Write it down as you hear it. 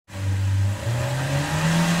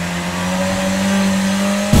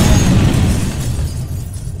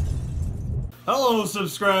Hello,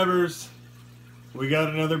 subscribers! We got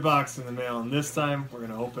another box in the mail, and this time we're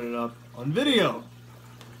going to open it up on video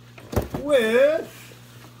with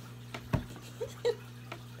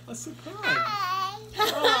a surprise.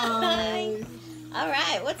 Hi!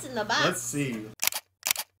 Alright, what's in the box? Let's see.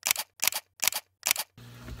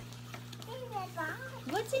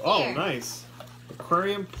 What's in Oh, here? nice.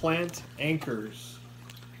 Aquarium plant anchors.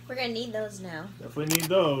 We're gonna need those now. Definitely need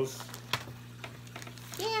those.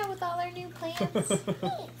 Yeah, with all our new plants.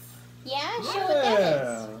 Yeah, show Yeah. what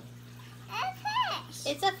that is.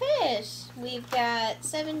 It's a fish. We've got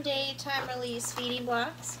 7-day time release feeding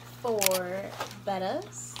blocks for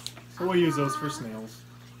bettas. So we'll use those for snails.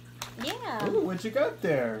 Yeah. Ooh, what you got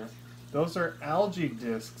there? Those are algae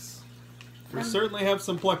discs. We certainly have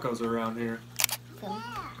some plecos around here.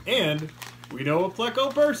 And we know a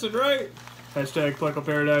pleco person, right? Hashtag pleco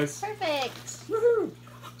paradise. Perfect. Woohoo!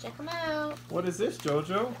 Check them out. What is this,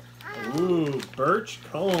 Jojo? Ooh, birch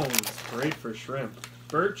cones. Great for shrimp.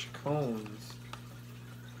 Birch cones.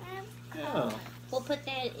 Yeah. We'll put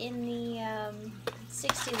that in the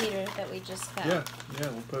 60 liter that we just got. Yeah,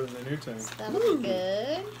 we'll put it in the new tank. So that'll be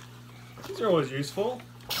good. These are always useful.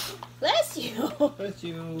 Bless you. Bless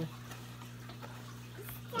you.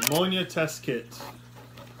 Ammonia test kit.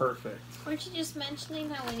 Perfect. Weren't you just mentioning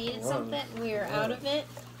how we needed Wow. something? We were out of it.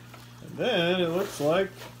 And then it looks like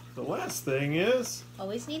the last thing is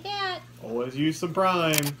Always need that. always use some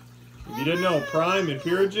Prime. If you didn't know, Prime and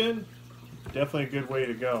Purigen, definitely a good way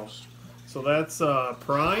to go. So that's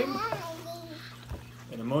Prime,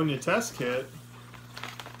 an ammonia test kit,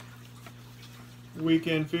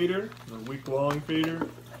 weekend feeder, or week-long feeder.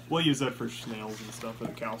 We'll use that for snails and stuff for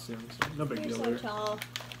the calcium, so no big You're deal so there. tall.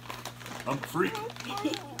 I'm a freak.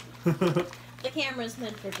 The camera's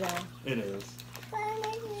meant for Joe. It is.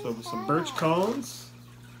 So some birch cones,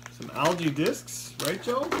 some algae discs, right,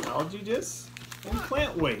 Joe? Algae discs, and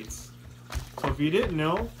plant weights. So if you didn't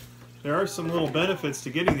know, there are some little benefits to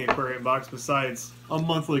getting the aquarium box besides a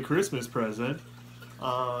monthly Christmas present.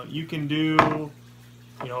 You can do,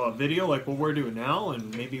 a video like what we're doing now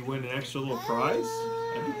and maybe win an extra little prize.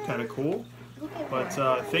 That'd be kind of cool. But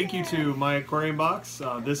thank you to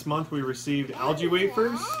myaquariumbox. This month we received algae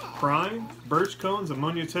wafers, Prime, birch cones,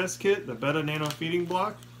 ammonia test kit, the Beta Nano feeding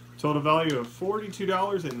block. Total value of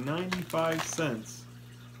 $42.95.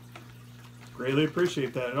 Greatly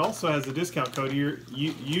appreciate that. It also has a discount code here.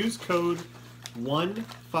 Use code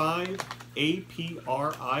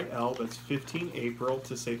 15APRIL, that's 15 April,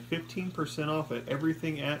 to save 15% off at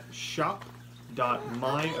everything at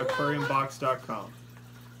shop.myaquariumbox.com.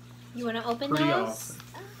 You want to open Pretty those? awesome.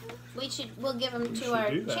 We'll give them We to should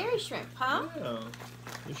our do that. cherry shrimp, huh? Yeah.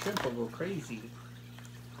 The shrimp will go crazy.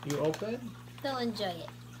 You open? They'll enjoy it.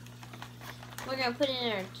 We're going to put it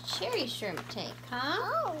in our cherry shrimp tank, huh?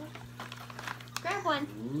 Oh. Grab one.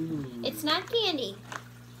 Ooh. It's not candy.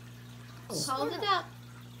 Hold it up.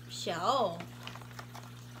 Show.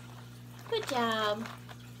 Good job.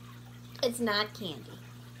 It's not candy.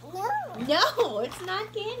 No, it's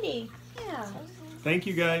not candy. Yeah. Thank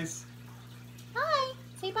you guys. Hi.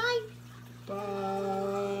 Say bye. Bye.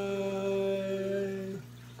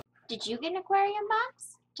 Did you get an aquarium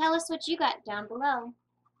box? Tell us what you got down below.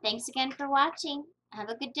 Thanks again for watching. Have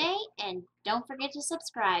a good day and don't forget to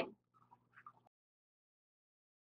subscribe.